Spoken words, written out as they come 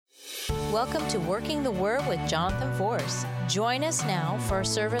Welcome to Working the Word with Jonathan Force. Join us now for a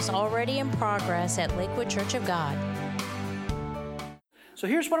service already in progress at Lakewood Church of God. So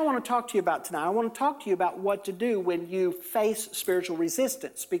here's what I want to talk to you about tonight. I want to talk to you about what to do when you face spiritual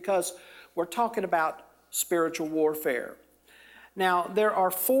resistance, because we're talking about spiritual warfare. Now, there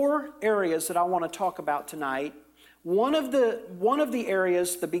are 4 areas that I want to talk about tonight. One of the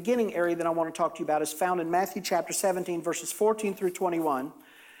areas, the beginning area that I want to talk to you about, is found in Matthew chapter 17, verses 14 through 21.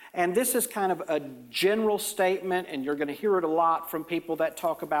 And this is kind of a general statement, and you're going to hear it a lot from people that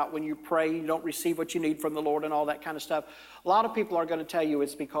talk about when you pray, you don't receive what you need from the Lord and all that kind of stuff. A lot of people are going to tell you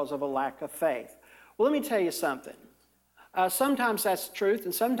it's because of a lack of faith. Well, let me tell you something. Sometimes that's the truth,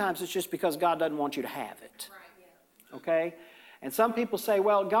 and sometimes it's just because God doesn't want you to have it. Okay? And some people say,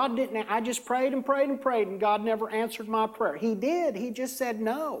 well, God didn't, I just prayed and prayed and prayed, and God never answered my prayer. He did. He just said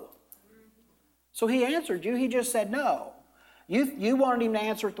no. So He answered you. He just said no. You wanted Him to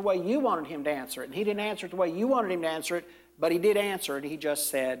answer it the way you wanted Him to answer it. And He didn't answer it the way you wanted Him to answer it, but He did answer it. He just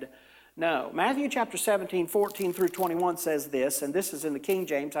said no. Matthew chapter 17, 14 through 21 says this, and this is in the King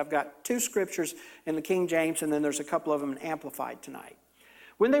James. I've got 2 scriptures in the King James, and then there's a couple of them amplified tonight.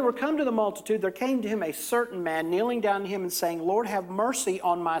 When they were come to the multitude, there came to Him a certain man, kneeling down to Him and saying, Lord, have mercy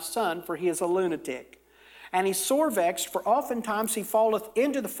on my son, for he is a lunatic. And he's sore vexed, for oftentimes he falleth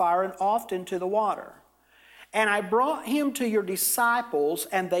into the fire and oft into the water. And I brought him to your disciples,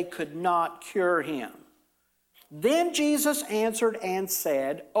 and they could not cure him. Then Jesus answered and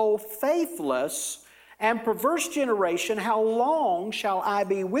said, O faithless and perverse generation, how long shall I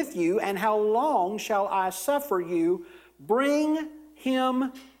be with you, and how long shall I suffer you? Bring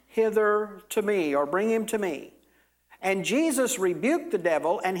him hither to me, or bring him to me. And Jesus rebuked the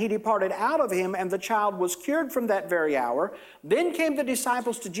devil, and he departed out of him, and the child was cured from that very hour. Then came the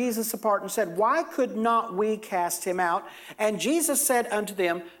disciples to Jesus apart and said, Why could not we cast him out? And Jesus said unto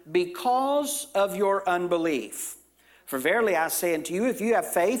them, Because of your unbelief. For verily I say unto you, if you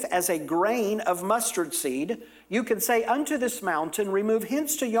have faith as a grain of mustard seed, you can say unto this mountain, Remove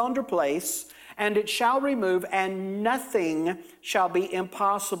hence to yonder place, and it shall remove, and nothing shall be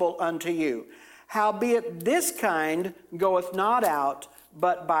impossible unto you. Howbeit this kind goeth not out,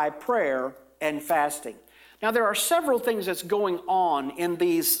 but by prayer and fasting. Now there are several things that's going on in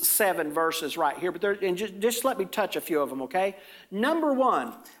these 7 verses right here, but just let me touch a few of them, okay? Number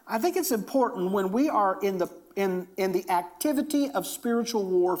 1, I think it's important when we are in the activity of spiritual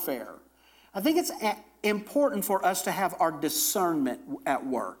warfare. I think it's important for us to have our discernment at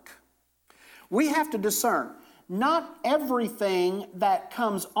work. We have to discern. Not everything that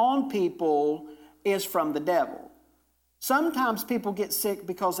comes on people is from the devil. Sometimes people get sick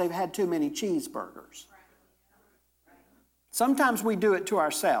because they've had too many cheeseburgers. Sometimes we do it to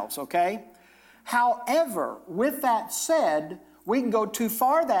ourselves, okay? However, with that said, we can go too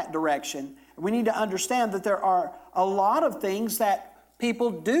far that direction. We need to understand that there are a lot of things that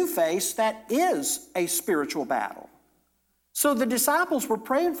people do face that is a spiritual battle. So the disciples were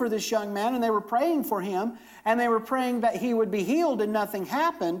praying for this young man, and they were praying for him, and they were praying that he would be healed, and nothing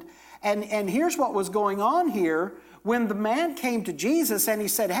happened. And here's what was going on here. When the man came to Jesus and he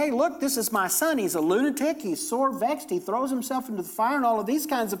said, hey, look, this is my son. He's a lunatic. He's sore vexed. He throws himself into the fire and all of these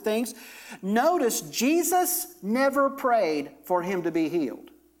kinds of things. Notice Jesus never prayed for him to be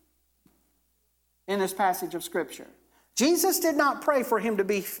healed in this passage of Scripture. Jesus did not pray for him to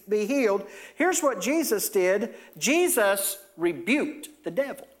be healed. Here's what Jesus did. Jesus rebuked the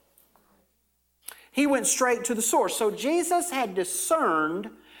devil. He went straight to the source. So Jesus had discerned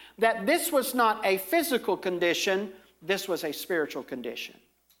that this was not a physical condition, this was a spiritual condition.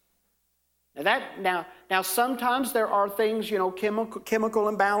 Now sometimes there are things,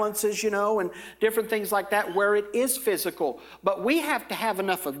 chemical imbalances, and different things like that where it is physical. But we have to have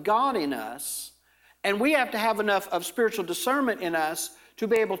enough of God in us, and we have to have enough of spiritual discernment in us to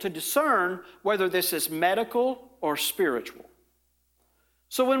be able to discern whether this is medical or spiritual.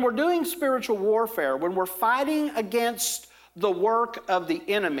 So when we're doing spiritual warfare, when we're fighting against the work of the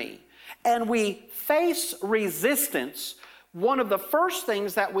enemy, and we face resistance, one of the first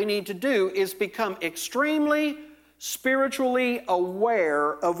things that we need to do is become extremely spiritually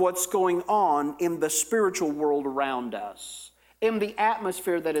aware of what's going on in the spiritual world around us, in the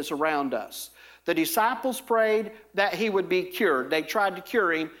atmosphere that is around us. The disciples prayed that he would be cured. They tried to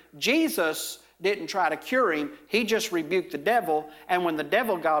cure him. Jesus didn't try to cure him. He just rebuked the devil, and when the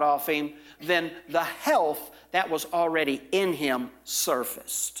devil got off him, then the health that was already in him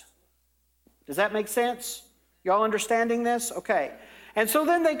surfaced. Does that make sense? Y'all understanding this? Okay. And so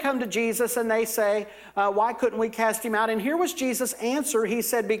then they come to Jesus and they say, why couldn't we cast him out? And here was Jesus' answer. He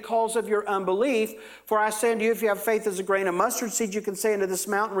said, because of your unbelief. For I say unto you, if you have faith as a grain of mustard seed, you can say unto this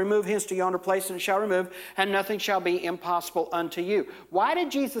mountain, remove hence to yonder place, and it shall remove, and nothing shall be impossible unto you. Why did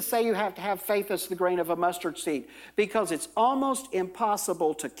Jesus say you have to have faith as the grain of a mustard seed? Because it's almost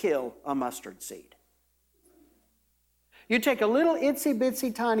impossible to kill a mustard seed. You take a little itsy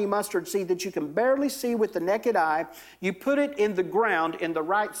bitsy tiny mustard seed that you can barely see with the naked eye, you put it in the ground in the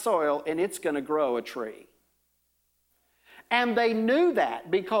right soil, and it's going to grow a tree. And they knew that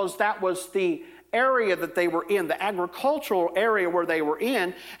because that was the area that they were in, the agricultural area where they were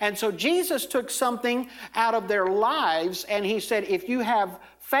in. And so Jesus took something out of their lives, and he said, if you have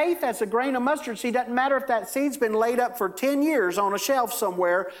faith as a grain of mustard seed, doesn't matter if that seed's been laid up for 10 years on a shelf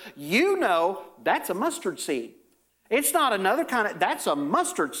somewhere, you know that's a mustard seed. It's not another kind of, that's a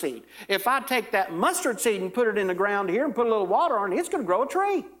mustard seed. If I take that mustard seed and put it in the ground here and put a little water on it, it's going to grow a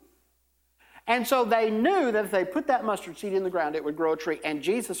tree. And so they knew that if they put that mustard seed in the ground, it would grow a tree. And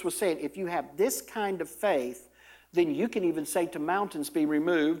Jesus was saying, if you have this kind of faith, then you can even say to mountains, be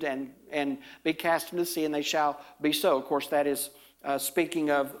removed and be cast into the sea, and they shall be so. Of course, that is speaking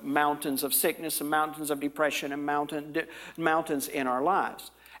of mountains of sickness and mountains of depression and mountains in our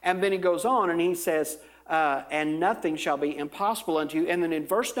lives. And then he goes on and he says, and nothing shall be impossible unto you. And then in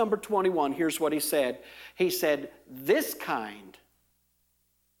verse number 21, here's what he said. He said, this kind.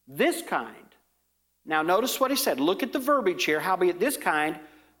 Now notice what he said. Look at the verbiage here. Howbeit this kind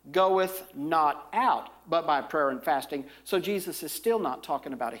goeth not out, but by prayer and fasting. So Jesus is still not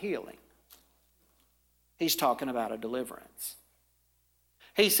talking about a healing. He's talking about a deliverance.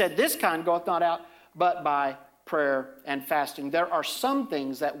 He said, this kind goeth not out, but by prayer and fasting. There are some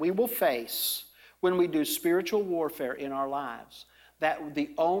things that we will face when we do spiritual warfare in our lives, that the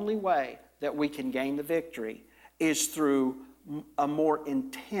only way that we can gain the victory is through a more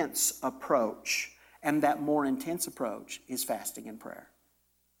intense approach. And that more intense approach is fasting and prayer.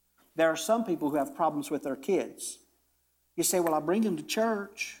 There are some people who have problems with their kids. You say, well, I bring them to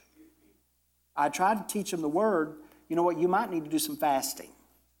church. I try to teach them the Word. You know what? You might need to do some fasting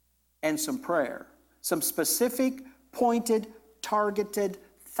and some prayer. Some specific, pointed, targeted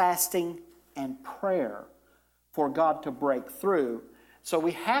fasting and prayer for God to break through. So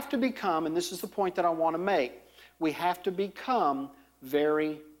we have to become, and this is the point that I want to make, we have to become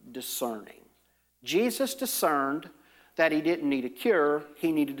very discerning. Jesus discerned that he didn't need a cure,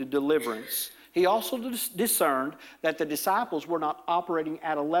 he needed a deliverance. He also discerned that the disciples were not operating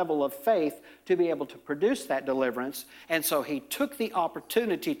at a level of faith to be able to produce that deliverance, and so he took the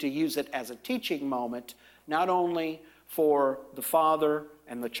opportunity to use it as a teaching moment, not only for the Father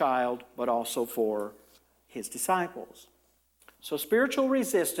and the child, but also for his disciples. So spiritual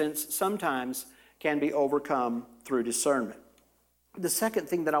resistance sometimes can be overcome through discernment. The second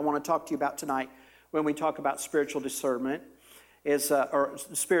thing that I want to talk to you about tonight when we talk about spiritual discernment is, or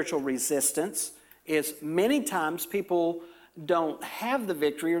spiritual resistance, is many times people don't have the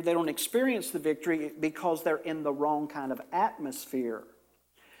victory or they don't experience the victory because they're in the wrong kind of atmosphere.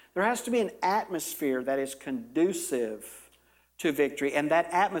 There has to be an atmosphere that is conducive to victory, and that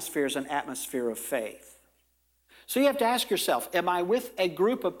atmosphere is an atmosphere of faith. So you have to ask yourself, am I with a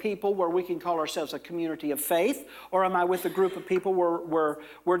group of people where we can call ourselves a community of faith, or am I with a group of people where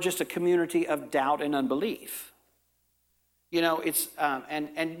we're just a community of doubt and unbelief? You know, it's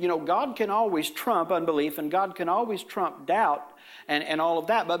and you know, God can always trump unbelief, and God can always trump doubt and all of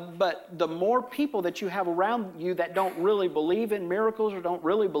that. But the more people that you have around you that don't really believe in miracles or don't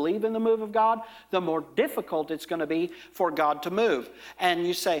really believe in the move of God, the more difficult it's going to be for God to move. And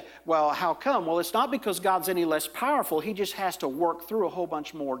you say, well, how come? Well, it's not because God's any less powerful. He just has to work through a whole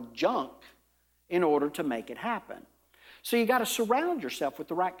bunch more junk in order to make it happen. So you got to surround yourself with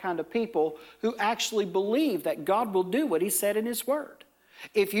the right kind of people who actually believe that God will do what he said in his word.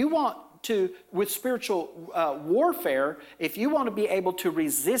 If you want to, with spiritual warfare, if you want to be able to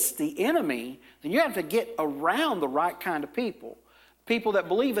resist the enemy, then you have to get around the right kind of people. People that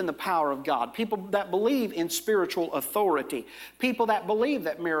believe in the power of God, people that believe in spiritual authority, people that believe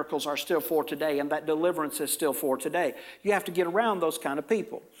that miracles are still for today and that deliverance is still for today. You have to get around those kind of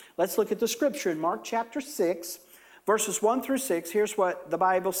people. Let's look at the scripture in Mark chapter 6. Verses 1 through 6, here's what the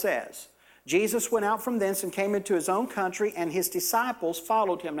Bible says. Jesus went out from thence and came into his own country, and his disciples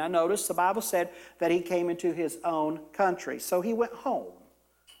followed him. Now notice the Bible said that he came into his own country. So he went home.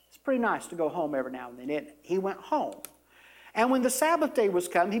 It's pretty nice to go home every now and then, isn't it? He went home. And when the Sabbath day was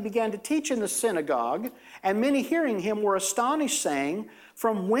come, he began to teach in the synagogue, and many hearing him were astonished, saying,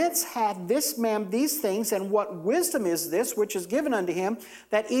 From whence hath this man these things, and what wisdom is this which is given unto him,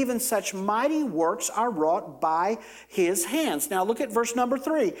 that even such mighty works are wrought by his hands? Now look at verse number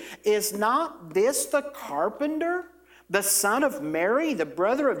 3. Is not this the carpenter, the son of Mary, the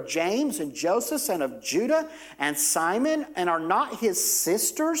brother of James and Joseph, and of Judah and Simon, and are not his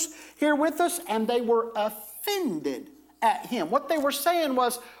sisters here with us? And they were offended at him. What they were saying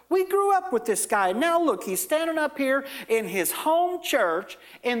was, we grew up with this guy. Now look, he's standing up here in his home church,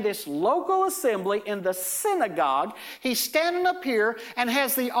 in this local assembly, in the synagogue. He's standing up here and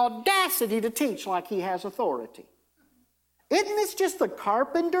has the audacity to teach like he has authority. Isn't this just the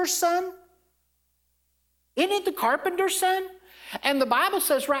carpenter's son? Isn't it the carpenter's son? And the Bible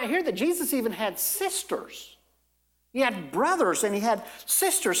says right here that Jesus even had sisters. He had brothers and he had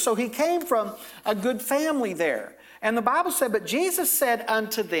sisters, so he came from a good family there. And the Bible said, but Jesus said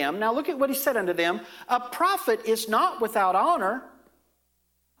unto them, now look at what he said unto them, a prophet is not without honor,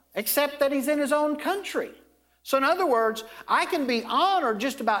 except that he's in his own country. So in other words, I can be honored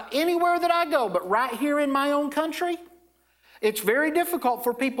just about anywhere that I go, but right here in my own country, it's very difficult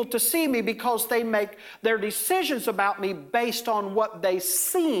for people to see me because they make their decisions about me based on what they've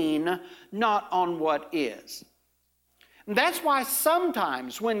seen, not on what is. And that's why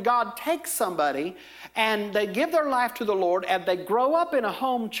sometimes when God takes somebody and they give their life to the Lord and they grow up in a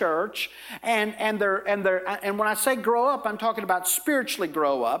home church and when I say grow up, I'm talking about spiritually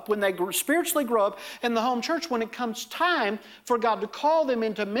grow up. When they spiritually grow up in the home church, when it comes time for God to call them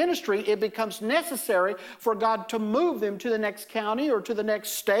into ministry, it becomes necessary for God to move them to the next county or to the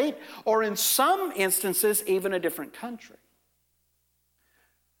next state, or in some instances, even a different country.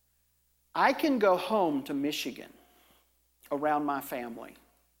 I can go home to Michigan around my family.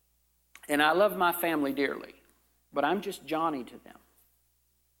 And I love my family dearly, but I'm just Johnny to them.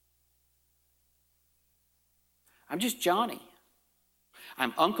 I'm just Johnny.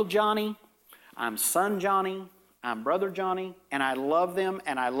 I'm Uncle Johnny, I'm Son Johnny, I'm Brother Johnny, and I love them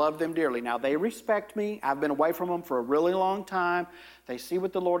dearly. Now, they respect me. I've been away from them for a really long time. They see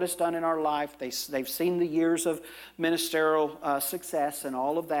what the Lord has done in our life. They've seen the years of ministerial success and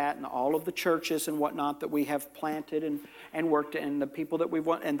all of that, and all of the churches and whatnot that we have planted and worked, and the people that we've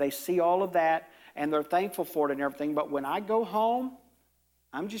won, and they see all of that, and they're thankful for it and everything. But when I go home,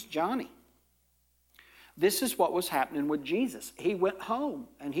 I'm just Johnny. This is what was happening with Jesus. He went home,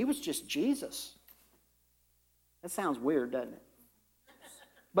 and he was just Jesus. That sounds weird, doesn't it?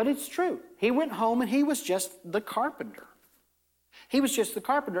 But it's true. He went home and he was just the carpenter. He was just the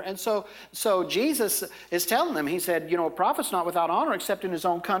carpenter. And so Jesus is telling them, he said, a prophet's not without honor except in his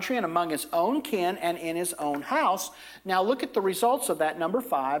own country and among his own kin and in his own house. Now look at the results of that, number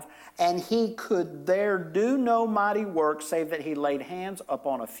 5. And he could there do no mighty work, save that he laid hands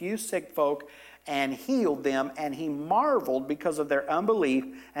upon a few sick folk and healed them. And he marveled because of their unbelief,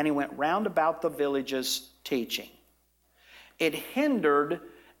 and he went round about the villages teaching. It hindered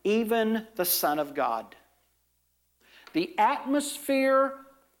even the Son of God. The atmosphere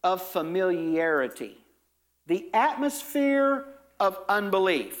of familiarity, the atmosphere of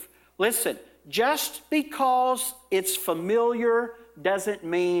unbelief. Listen, just because it's familiar doesn't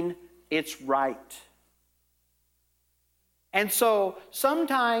mean it's right. And so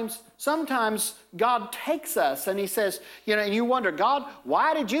sometimes God takes us and he says, and you wonder, God,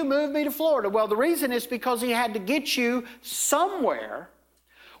 why did you move me to Florida? Well, the reason is because he had to get you somewhere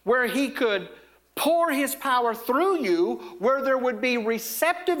where he could pour his power through you, where there would be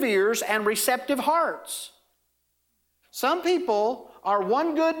receptive ears and receptive hearts. Some people are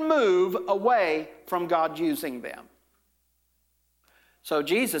one good move away from God using them. So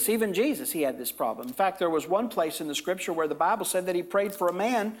even Jesus, he had this problem. In fact, there was one place in the Scripture where the Bible said that he prayed for a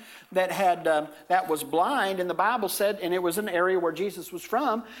man that was blind, and the Bible said, and it was an area where Jesus was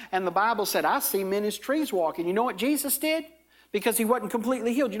from, and the Bible said, I see men as trees walking. You know what Jesus did? Because he wasn't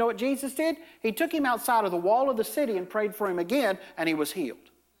completely healed. You know what Jesus did? He took him outside of the wall of the city and prayed for him again, and he was healed.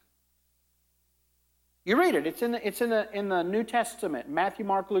 You read it. It's in the New Testament, Matthew,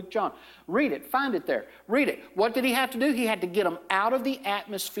 Mark, Luke, John. Read it. Find it there. Read it. What did he have to do? He had to get them out of the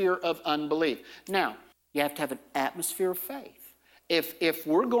atmosphere of unbelief. Now, you have to have an atmosphere of faith. If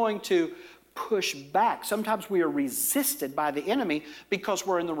we're going to push back, sometimes we are resisted by the enemy because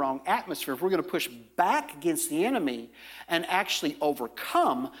we're in the wrong atmosphere. If we're going to push back against the enemy and actually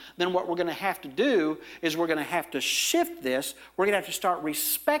overcome, then what we're going to have to do is we're going to have to shift this. We're going to have to start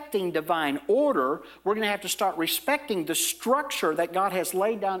respecting divine order. We're going to have to start respecting the structure that God has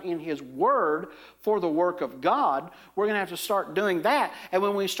laid down in his word for the work of God, we're going to have to start doing that. And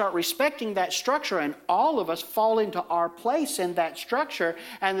when we start respecting that structure and all of us fall into our place in that structure,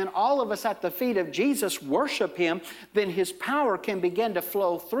 and then all of us at the feet of Jesus worship Him, then His power can begin to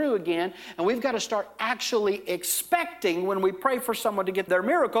flow through again. And we've got to start actually expecting, when we pray for someone to get their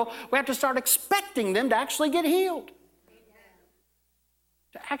miracle, we have to start expecting them to actually get healed.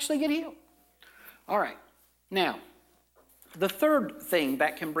 To actually get healed. All right. Now, the third thing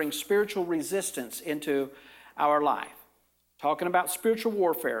that can bring spiritual resistance into our life, talking about spiritual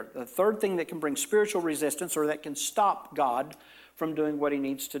warfare, the third thing that can bring spiritual resistance or that can stop God from doing what He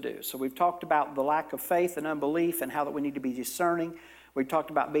needs to do. So we've talked about the lack of faith and unbelief and how that we need to be discerning. We've talked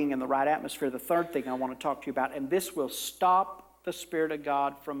about being in the right atmosphere. The third thing I want to talk to you about, and this will stop the Spirit of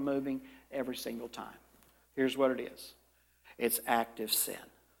God from moving every single time. Here's what it is. It's active sin.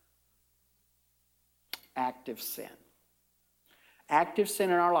 Active sin. Active sin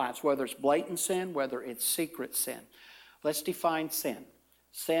in our lives, whether it's blatant sin, whether it's secret sin. Let's define sin.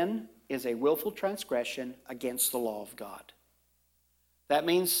 Sin is a willful transgression against the law of God. That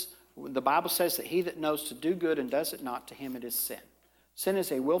means the Bible says that he that knows to do good and does it not, to him it is sin. Sin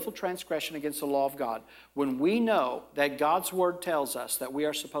is a willful transgression against the law of God. When we know that God's Word tells us that we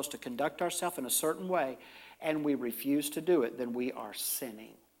are supposed to conduct ourselves in a certain way and we refuse to do it, then we are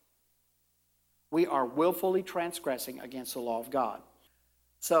sinning. We are willfully transgressing against the law of God.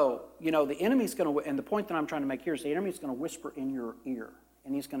 So, the enemy's going to, and the point that I'm trying to make here is the enemy's going to whisper in your ear,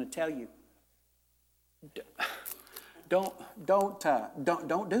 and he's going to tell you, don't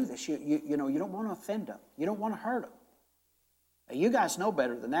do this. You don't want to offend them. You don't want to hurt them. You guys know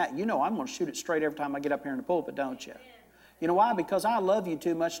better than that. I'm going to shoot it straight every time I get up here in the pulpit, don't you? You know why? Because I love you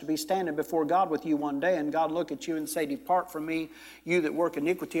too much to be standing before God with you one day and God look at you and say, depart from me, you that work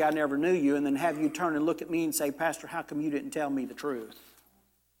iniquity, I never knew you, and then have you turn and look at me and say, Pastor, how come you didn't tell me the truth?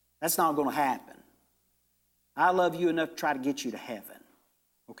 That's not going to happen. I love you enough to try to get you to heaven.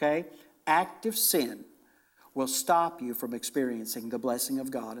 Okay? Active sin will stop you from experiencing the blessing of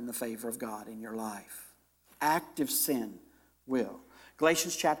God and the favor of God in your life. Active sin will.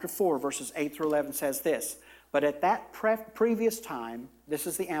 Galatians chapter 4, verses 8 through 11 says this, but at that previous time, this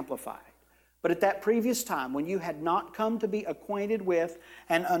is the Amplified, but at that previous time, when you had not come to be acquainted with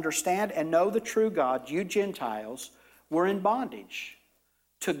and understand and know the true God, you Gentiles were in bondage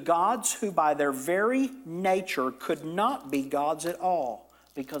to gods who by their very nature could not be gods at all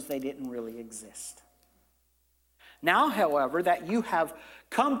because they didn't really exist. Now, however, that you have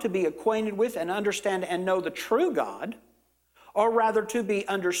come to be acquainted with and understand and know the true God, or rather to be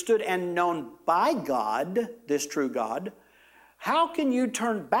understood and known by God, this true God, how can you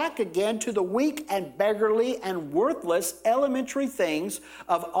turn back again to the weak and beggarly and worthless elementary things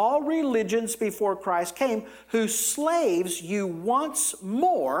of all religions before Christ came, whose slaves you once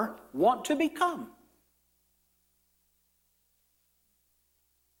more want to become?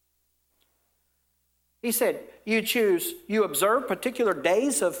 He said, you observe particular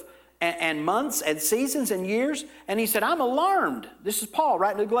days and months and seasons and years. And he said, I'm alarmed. This is Paul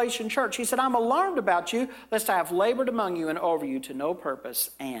writing to the Galatian church. He said, I'm alarmed about you, lest I have labored among you and over you to no purpose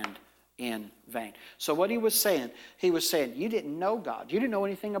and in vain. So what he was saying, you didn't know God. You didn't know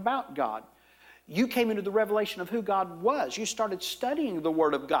anything about God. You came into the revelation of who God was. You started studying the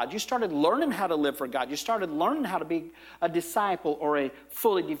Word of God. You started learning how to live for God. You started learning how to be a disciple or a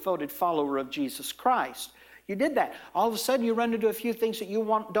fully devoted follower of Jesus Christ. You did that. All of a sudden, you run into a few things that you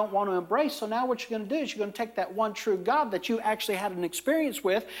don't want to embrace. So now what you're going to do is you're going to take that one true God that you actually had an experience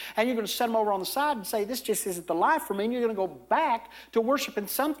with, and you're going to set him over on the side and say, this just isn't the life for me, and you're going to go back to worshiping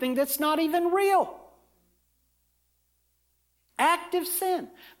something that's not even real. Active sin.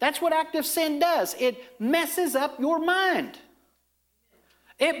 That's what active sin does. It messes up your mind.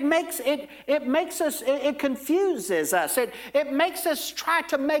 It confuses us. It makes us try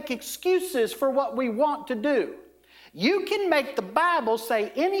to make excuses for what we want to do. You can make the Bible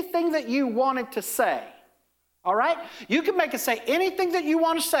say anything that you want it to say. All right? You can make it say anything that you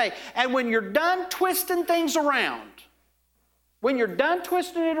want to say. And when you're done twisting things around,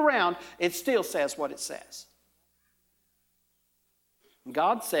 it still says what it says.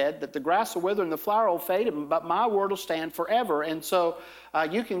 God said that the grass will wither and the flower will fade, but my word will stand forever. And so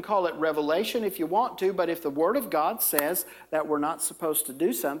you can call it revelation if you want to, but if the Word of God says that we're not supposed to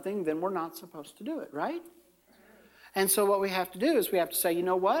do something, then we're not supposed to do it, right? And so what we have to do is we have to say, you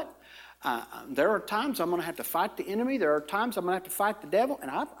know what? There are times I'm going to have to fight the enemy. There are times I'm going to have to fight the devil. And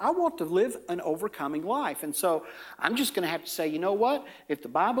I want to live an overcoming life. And so I'm just going to have to say, you know what? If the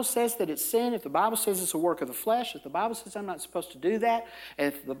Bible says that it's sin, if the Bible says it's a work of the flesh, if the Bible says I'm not supposed to do that,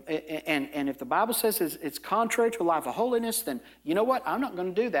 and if the Bible says it's contrary to a life of holiness, then you know what? I'm not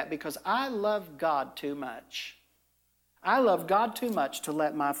going to do that because I love God too much. I love God too much to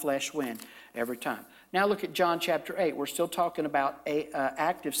let my flesh win every time. Now look at John chapter 8. We're still talking about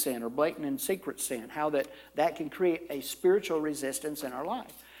active sin or blatant and secret sin, how that can create a spiritual resistance in our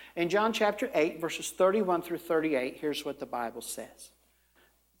life. In John chapter 8, verses 31 through 38, here's what the Bible says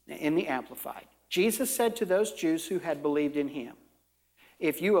in the Amplified. Jesus said to those Jews who had believed in him,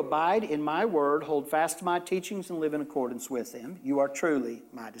 "If you abide in my word, hold fast to my teachings, and live in accordance with them, you are truly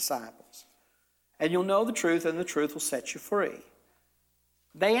my disciples. And you'll know the truth, and the truth will set you free."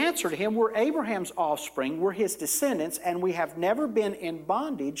 They answered him, "We're Abraham's offspring, we're his descendants, and we have never been in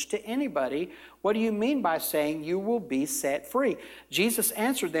bondage to anybody. What do you mean by saying you will be set free?" Jesus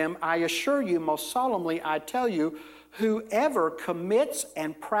answered them, "I assure you, most solemnly, I tell you, whoever commits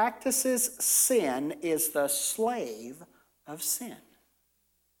and practices sin is the slave of sin."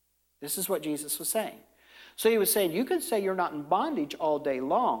 This is what Jesus was saying. So he was saying, you can say you're not in bondage all day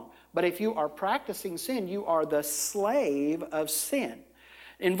long, but if you are practicing sin, you are the slave of sin.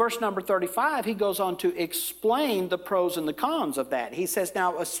 In verse number 35, he goes on to explain the pros and the cons of that. He says,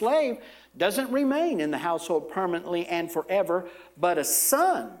 now a slave doesn't remain in the household permanently and forever, but a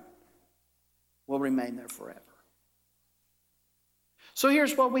son will remain there forever. So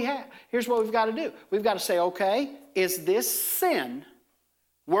here's what we have. Here's what we've got to do. We've got to say, okay, is this sin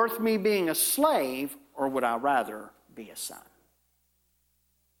worth me being a slave, or would I rather be a son?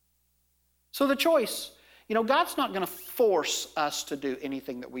 So the choice, God's not going to force us to do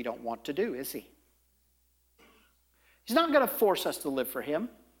anything that we don't want to do, is he? He's not going to force us to live for him.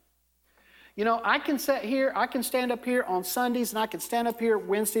 I can stand up here on Sundays, and I can stand up here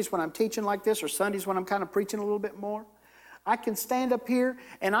Wednesdays when I'm teaching like this, or Sundays when I'm kind of preaching a little bit more. I can stand up here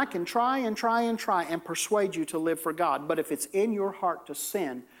and I can try and persuade you to live for God. But if it's in your heart to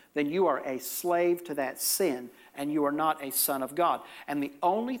sin, then you are a slave to that sin and you are not a son of God. And the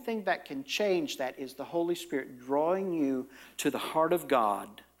only thing that can change that is the Holy Spirit drawing you to the heart of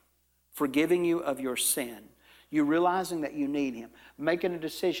God, forgiving you of your sin, you realizing that you need him, making a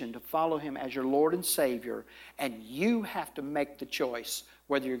decision to follow him as your Lord and Savior, and you have to make the choice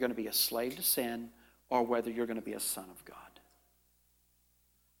whether you're going to be a slave to sin or whether you're going to be a son of God.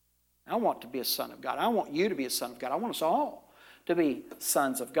 I want to be a son of God. I want you to be a son of God. I want us all to be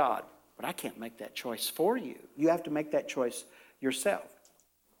sons of God. But I can't make that choice for you. You have to make that choice yourself.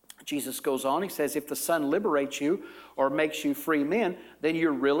 Jesus goes on, he says, if the Son liberates you or makes you free men, then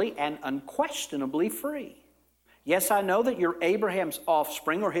you're really and unquestionably free. Yes, I know that you're Abraham's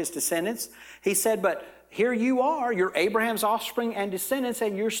offspring or his descendants. He said, but here you are, you're Abraham's offspring and descendants,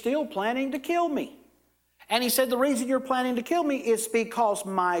 and you're still planning to kill me. And he said, the reason you're planning to kill me is because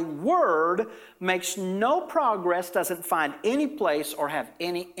my word makes no progress, doesn't find any place or have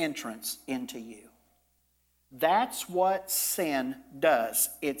any entrance into you. That's what sin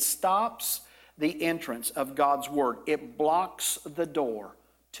does. It stops the entrance of God's word. It blocks the door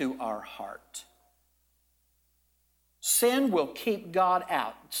to our heart. Sin will keep God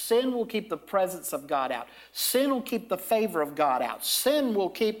out. Sin will keep the presence of God out. Sin will keep the favor of God out. Sin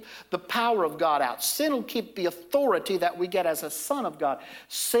will keep the power of God out. Sin will keep the authority that we get as a son of God.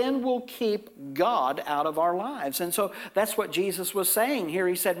 Sin will keep God out of our lives. And so that's what Jesus was saying here.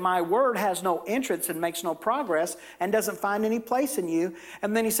 He said, my word has no entrance and makes no progress and doesn't find any place in you.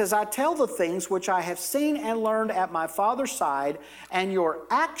 And then he says, I tell the things which I have seen and learned at my Father's side, and your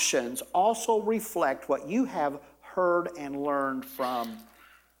actions also reflect what you have heard and learned from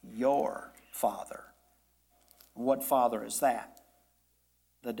your father. What father is that?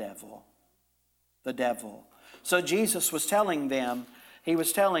 The devil. The devil. So Jesus was telling them,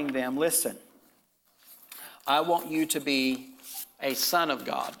 listen, I want you to be a son of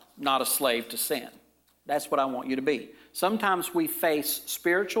God, not a slave to sin. That's what I want you to be. Sometimes we face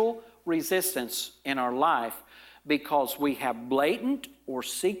spiritual resistance in our life because we have blatant or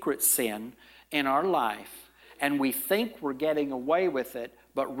secret sin in our life, and we think we're getting away with it,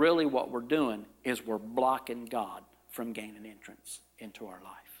 but really what we're doing is we're blocking God from gaining entrance into our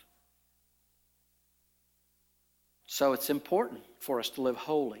life. So it's important for us to live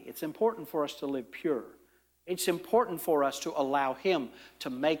holy. It's important for us to live pure. It's important for us to allow him to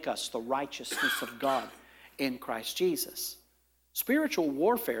make us the righteousness of God in Christ Jesus. Spiritual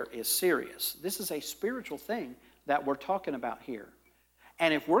warfare is serious. This is a spiritual thing that we're talking about here.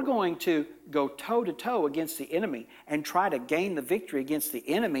 And if we're going to go toe-to-toe against the enemy and try to gain the victory against the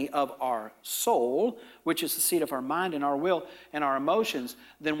enemy of our soul, which is the seat of our mind and our will and our emotions,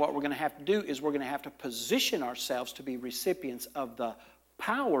 then what we're going to have to do is we're going to have to position ourselves to be recipients of the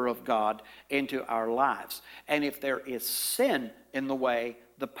power of God into our lives. And if there is sin in the way,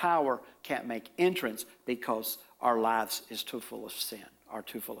 the power can't make entrance because our lives is too full of sin, are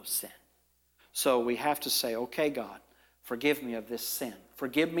too full of sin. So we have to say, okay, God, forgive me of this sin.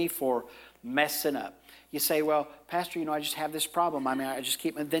 Forgive me for messing up. You say, well, Pastor, I just have this problem. I just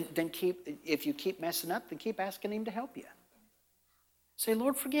keep, if you keep messing up, then keep asking Him to help you. Say,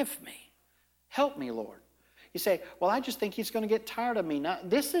 Lord, forgive me. Help me, Lord. You say, well, I just think He's going to get tired of me. Now,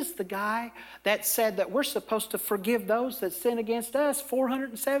 this is the guy that said that we're supposed to forgive those that sin against us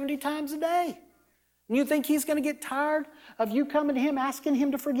 470 times a day. And you think He's going to get tired of you coming to Him, asking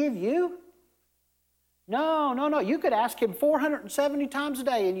Him to forgive you? No. You could ask Him 470 times a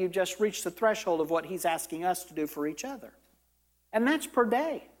day and you've just reached the threshold of what He's asking us to do for each other. And that's per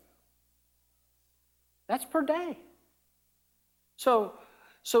day. That's per day. So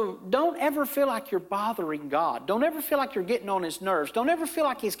don't ever feel like you're bothering God. Don't ever feel like you're getting on His nerves. Don't ever feel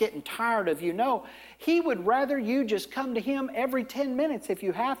like He's getting tired of you. No, He would rather you just come to Him every 10 minutes if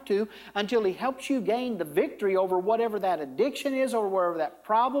you have to until He helps you gain the victory over whatever that addiction is or wherever that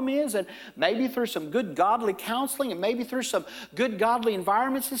problem is. And maybe through some good godly counseling and maybe through some good godly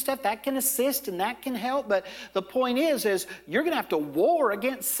environments and stuff, that can assist and that can help. But the point is you're going to have to war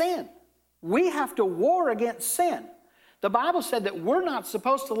against sin. We have to war against sin. The Bible said that we're not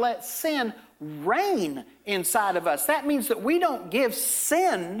supposed to let sin reign inside of us. That means that we don't give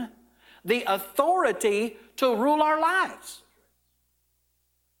sin the authority to rule our lives.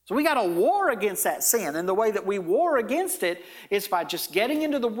 So we got to war against that sin. And the way that we war against it is by just getting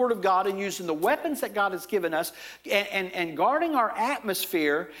into the Word of God and using the weapons that God has given us and guarding our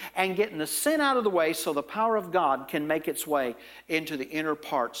atmosphere and getting the sin out of the way so the power of God can make its way into the inner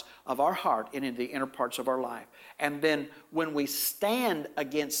parts of our heart and into the inner parts of our life. And then when we stand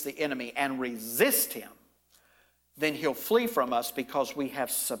against the enemy and resist him, then he'll flee from us because we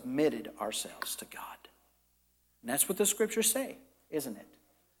have submitted ourselves to God. And that's what the Scriptures say, isn't it?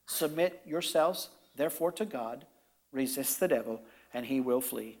 Submit yourselves, therefore, to God. Resist the devil, and he will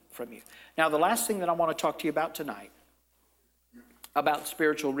flee from you. Now, the last thing that I want to talk to you about tonight, about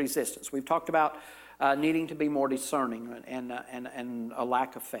spiritual resistance. We've talked about needing to be more discerning and a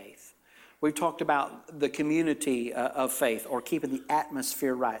lack of faith. We've talked about the community of faith, or keeping the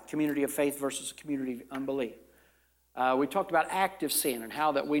atmosphere right. Community of faith versus a community of unbelief. We talked about active sin and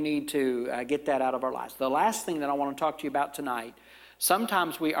how that we need to get that out of our lives. The last thing that I want to talk to you about tonight,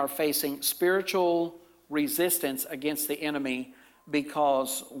 sometimes we are facing spiritual resistance against the enemy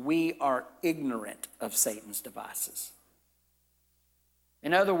because we are ignorant of Satan's devices.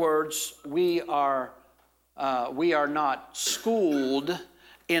 In other words, we are not schooled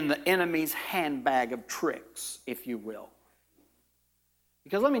in the enemy's handbag of tricks, if you will.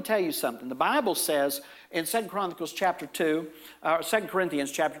 Because let me tell you something. The Bible says in 2 Corinthians chapter 2,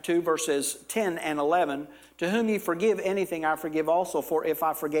 verses 10 and 11, to whom ye forgive anything, I forgive also. For if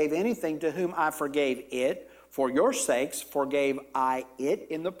I forgave anything to whom I forgave it, for your sakes forgave I it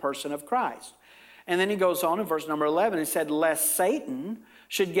in the person of Christ. And then he goes on in verse number 11, he said, lest Satan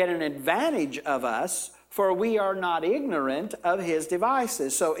should get an advantage of us, for we are not ignorant of his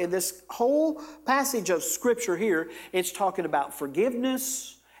devices. So in this whole passage of Scripture here, it's talking about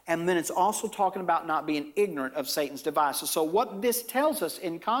forgiveness, and then it's also talking about not being ignorant of Satan's devices. So what this tells us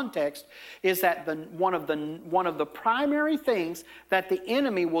in context is that one of the primary things that the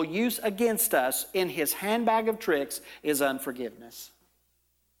enemy will use against us in his handbag of tricks is unforgiveness.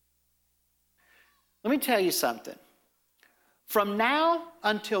 Let me tell you something. From now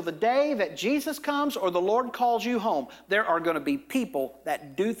until the day that Jesus comes or the Lord calls you home, there are going to be people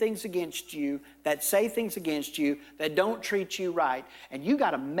that do things against you, that say things against you, that don't treat you right. And you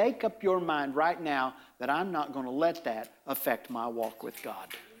got to make up your mind right now that I'm not going to let that affect my walk with God.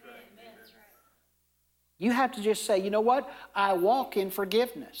 You have to just say, you know what? I walk in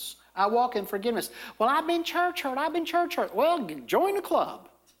forgiveness. I walk in forgiveness. Well, I've been church hurt. Well, join the club.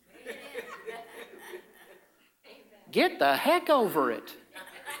 Get the heck over it.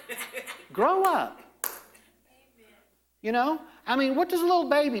 Grow up. You know? I mean, what does a little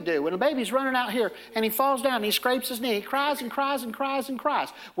baby do? When a baby's running out here and he falls down and he scrapes his knee, he cries and cries and cries and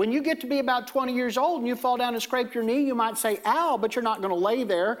cries. When you get to be about 20 years old and you fall down and scrape your knee, you might say, ow, but you're not going to lay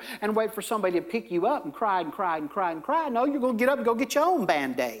there and wait for somebody to pick you up and cry and cry and cry and cry. No, you're going to get up and go get your own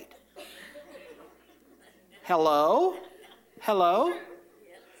Band-Aid. Hello? Hello?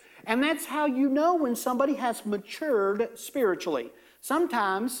 And that's how you know when somebody has matured spiritually.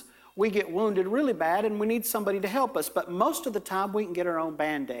 Sometimes we get wounded really bad and we need somebody to help us, but most of the time we can get our own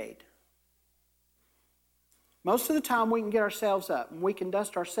Band-Aid. Most of the time we can get ourselves up and we can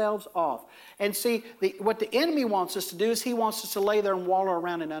dust ourselves off. And see, what the enemy wants us to do is he wants us to lay there and wallow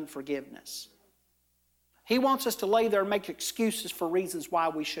around in unforgiveness. He wants us to lay there and make excuses for reasons why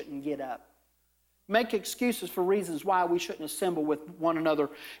we shouldn't get up. Make excuses for reasons why we shouldn't assemble with one another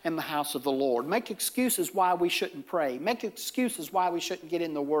in the house of the Lord. Make excuses why we shouldn't pray. Make excuses why we shouldn't get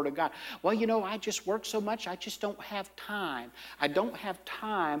in the Word of God. Well, you know, I just work so much, I just don't have time. I don't have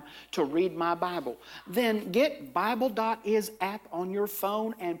time to read my Bible. Then get Bible.is app on your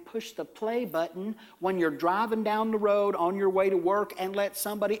phone and push the play button when you're driving down the road on your way to work and let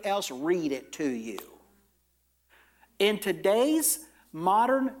somebody else read it to you. In today's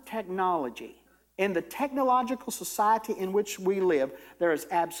modern technology, in the technological society in which we live, there is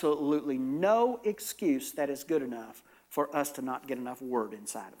absolutely no excuse that is good enough for us to not get enough Word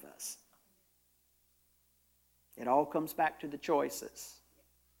inside of us. It all comes back to the choices.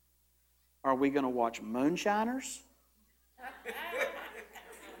 Are we going to watch Moonshiners,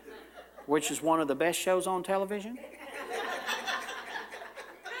 which is one of the best shows on television?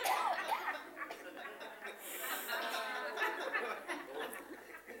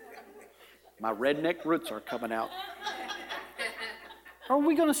 My redneck roots are coming out. Or are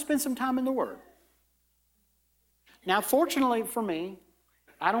we going to spend some time in the Word? Now, fortunately for me,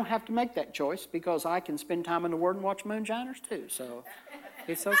 I don't have to make that choice because I can spend time in the Word and watch Moonshiners too, so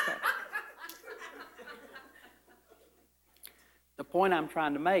it's okay. The point I'm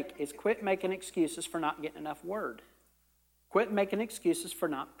trying to make is quit making excuses for not getting enough Word. Quit making excuses for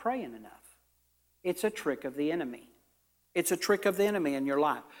not praying enough. It's a trick of the enemy. It's a trick of the enemy in your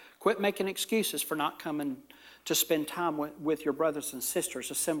life. Quit making excuses for not coming to spend time with your brothers and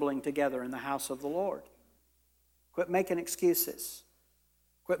sisters assembling together in the house of the Lord. Quit making excuses.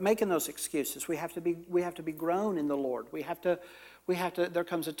 Quit making those excuses. We have to be grown in the Lord. We have to, there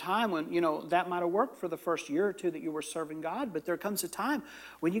comes a time when, you know, that might have worked for the first year or two that you were serving God, but there comes a time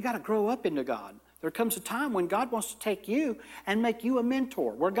when you got to grow up into God. There comes a time when God wants to take you and make you a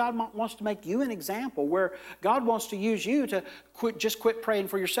mentor, where God wants to make you an example, where God wants to use you to quit praying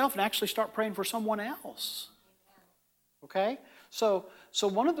for yourself and actually start praying for someone else. Okay? So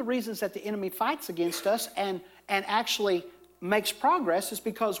one of the reasons that the enemy fights against us and actually makes progress is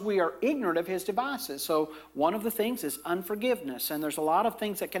because we are ignorant of his devices. So one of the things is unforgiveness, and there's a lot of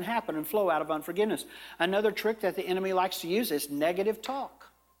things that can happen and flow out of unforgiveness. Another trick that the enemy likes to use is negative talk.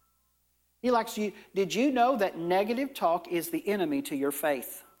 He likes to. Did you know that negative talk is the enemy to your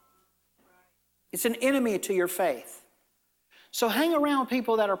faith? It's an enemy to your faith. So hang around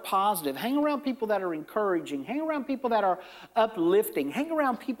people that are positive. Hang around people that are encouraging. Hang around people that are uplifting. Hang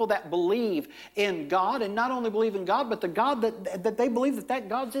around people that believe in God, and not only believe in God, but the God that they believe that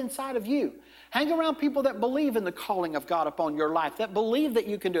God's inside of you. Hang around people that believe in the calling of God upon your life, that believe that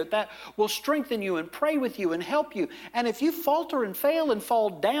you can do it, that will strengthen you and pray with you and help you. And if you falter and fail and fall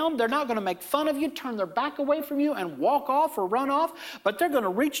down, they're not going to make fun of you, turn their back away from you and walk off or run off, but they're going to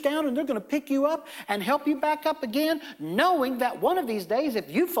reach down and they're going to pick you up and help you back up again, knowing that one of these days, if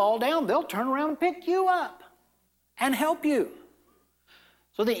you fall down, they'll turn around and pick you up and help you.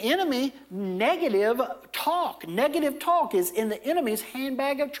 So the enemy, negative talk is in the enemy's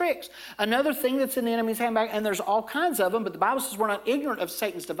handbag of tricks. Another thing that's in the enemy's handbag, and there's all kinds of them, but the Bible says we're not ignorant of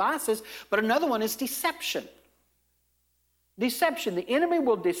Satan's devices, but another one is deception. Deception. The enemy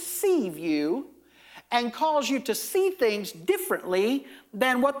will deceive you and cause you to see things differently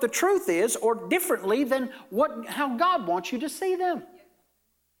than what the truth is, or differently than how God wants you to see them.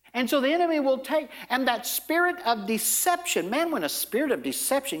 And so the enemy will take, and that spirit of deception, man, when a spirit of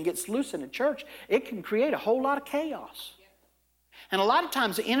deception gets loose in a church, it can create a whole lot of chaos. And a lot of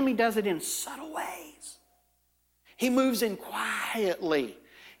times the enemy does it in subtle ways. He moves in quietly.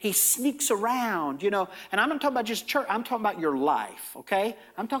 He sneaks around, and I'm not talking about just church, I'm talking about your life, okay?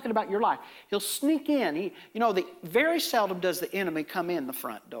 I'm talking about your life. He'll sneak in. Very seldom does the enemy come in the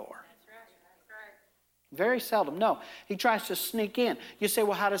front door. Very seldom. No, he tries to sneak in. You say,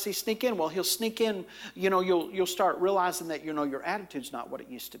 well, how does he sneak in? Well, he'll sneak in, you'll start realizing that, your attitude's not what it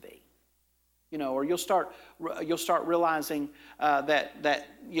used to be. Or you'll start realizing that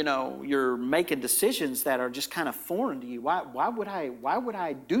you're making decisions that are just kind of foreign to you. Why would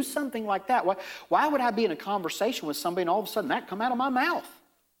I do something like that? Why would I be in a conversation with somebody and all of a sudden that come out of my mouth?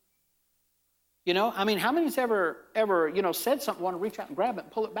 How many's ever said something, want to reach out and grab it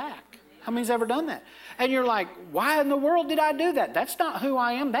and pull it back? How many's ever done that? And you're like, why in the world did I do that? That's not who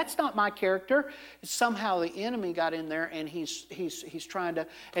I am. That's not my character. Somehow the enemy got in there and he's trying to,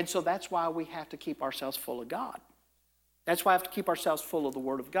 and so that's why we have to keep ourselves full of God. That's why we have to keep ourselves full of the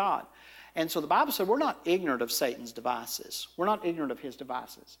Word of God. And so the Bible said we're not ignorant of Satan's devices. We're not ignorant of his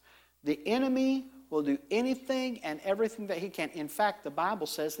devices. The enemy will do anything and everything that he can. In fact, the Bible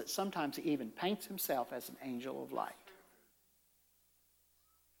says that sometimes he even paints himself as an angel of light.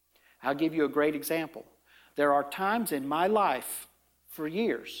 I'll give you a great example. There are times in my life for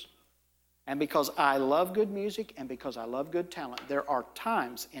years, and because I love good music and because I love good talent, there are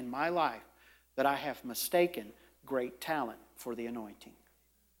times in my life that I have mistaken great talent for the anointing.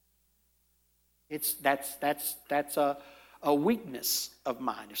 That's a weakness of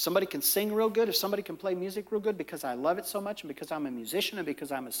mine. If somebody can sing real good, if somebody can play music real good because I love it so much and because I'm a musician and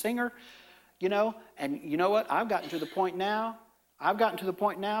because I'm a singer, and you know what? I've gotten to the point now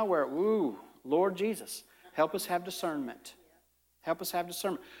where, ooh, Lord Jesus, help us have discernment. Help us have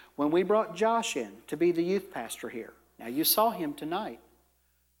discernment. When we brought Josh in to be the youth pastor here, now you saw him tonight,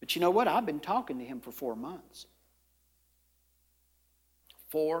 but you know what? I've been talking to him for 4 months.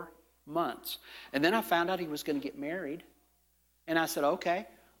 4 months. And then I found out he was going to get married. And I said, okay,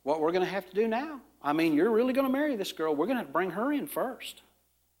 what we're going to have to do now? I mean, you're really going to marry this girl. We're going to have to bring her in first.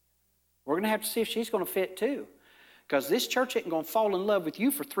 We're going to have to see if she's going to fit too. Because this church isn't going to fall in love with you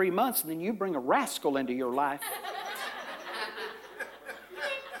for 3 months and then you bring a rascal into your life.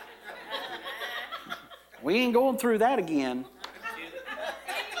 We ain't going through that again.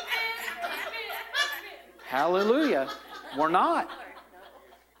 Hallelujah. We're not.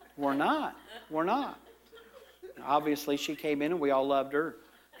 We're not. We're not. Obviously, she came in and we all loved her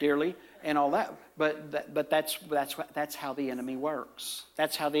dearly and all that. But that's how the enemy works.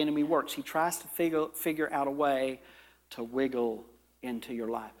 That's how the enemy works. He tries to figure out a way to wiggle into your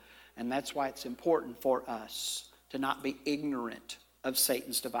life. And that's why it's important for us to not be ignorant of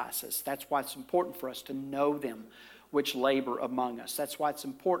Satan's devices. That's why it's important for us to know them which labor among us. That's why it's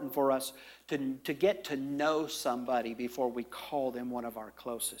important for us to get to know somebody before we call them one of our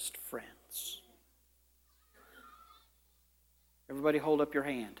closest friends. Everybody hold up your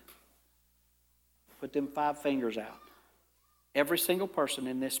hand. Put them 5 fingers out. Every single person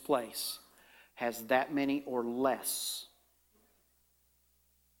in this place has that many or less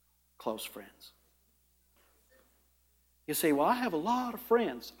close friends. You say, well, I have a lot of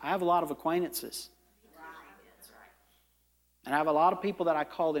friends. I have a lot of acquaintances. And I have a lot of people that I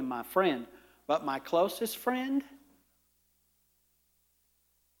call them my friend. But my closest friend,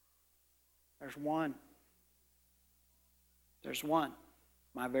 there's one. There's one.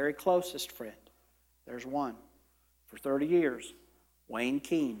 My very closest friend. There's one. For 30 years, Wayne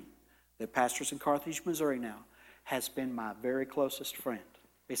Keene, that pastors in Carthage, Missouri now, has been my very closest friend.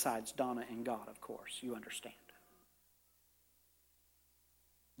 Besides Donna and God, of course. You understand.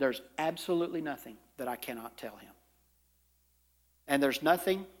 There's absolutely nothing that I cannot tell him. And there's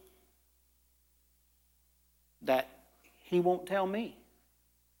nothing that he won't tell me.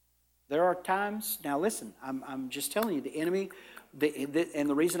 There are times, now listen, I'm just telling you, the enemy, and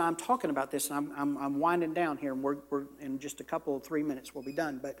the reason I'm talking about this, and I'm winding down here, and we're in just a couple of 3 minutes we'll be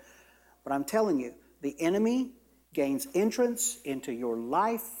done, but I'm telling you, the enemy gains entrance into your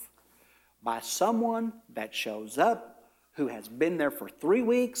life by someone that shows up who has been there for 3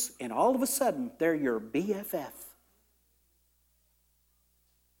 weeks, and all of a sudden, they're your BFF.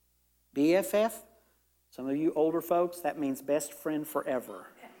 BFF, some of you older folks, that means best friend forever.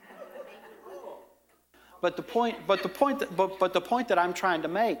 But the point that I'm trying to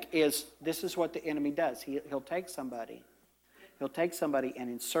make is this is what the enemy does. He'll take somebody and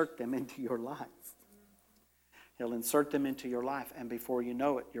insert them into your life. He'll insert them into your life, and before you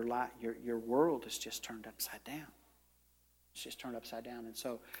know it, your world is just turned upside down. It's just turned upside down, and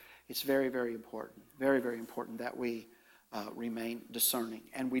so it's very, very important, very, very important that we remain discerning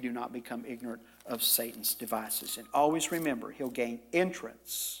and we do not become ignorant of Satan's devices. And always remember, he'll gain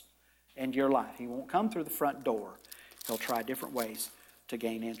entrance into your life. He won't come through the front door. He'll try different ways to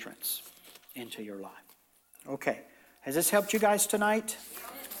gain entrance into your life. Okay, has this helped you guys tonight?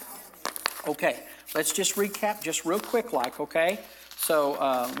 Okay, let's just recap just real quick okay?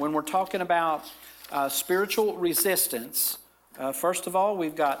 So when we're talking about spiritual resistance, first of all,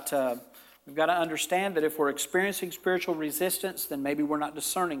 we've got to understand that if we're experiencing spiritual resistance, then maybe we're not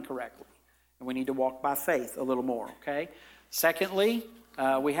discerning correctly. And we need to walk by faith a little more, okay? Secondly,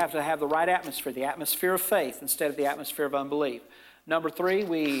 we have to have the right atmosphere, the atmosphere of faith instead of the atmosphere of unbelief. Number 3,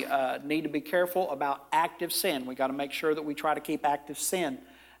 we need to be careful about active sin. We've got to make sure that we try to keep active sin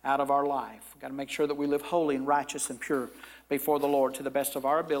out of our life. We've got to make sure that we live holy and righteous and pure before the Lord to the best of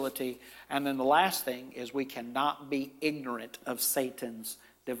our ability. And then the last thing is we cannot be ignorant of Satan's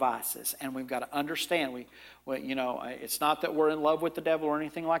devices. And we've got to understand, it's not that we're in love with the devil or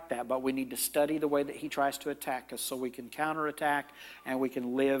anything like that, but we need to study the way that he tries to attack us so we can counterattack and we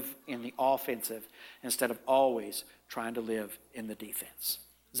can live in the offensive instead of always trying to live in the defense.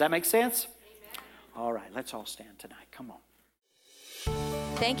 Does that make sense? Amen. All right, let's all stand tonight. Come on.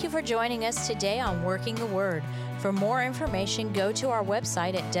 Thank you for joining us today on Working the Word. For more information, go to our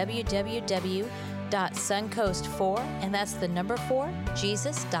website at www.suncoast4, and that's the number 4,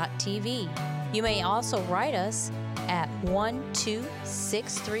 Jesus.tv. You may also write us at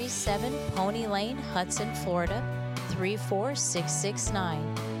 12637 Pony Lane, Hudson, Florida,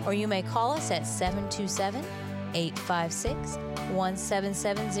 34669. Or you may call us at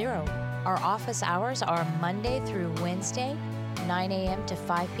 727-856-1770. Our office hours are Monday through Wednesday, 9 a.m. to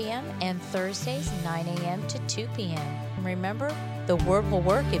 5 p.m., and Thursdays, 9 a.m. to 2 p.m. And remember, the Word will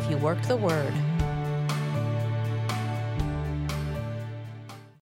work if you work the Word.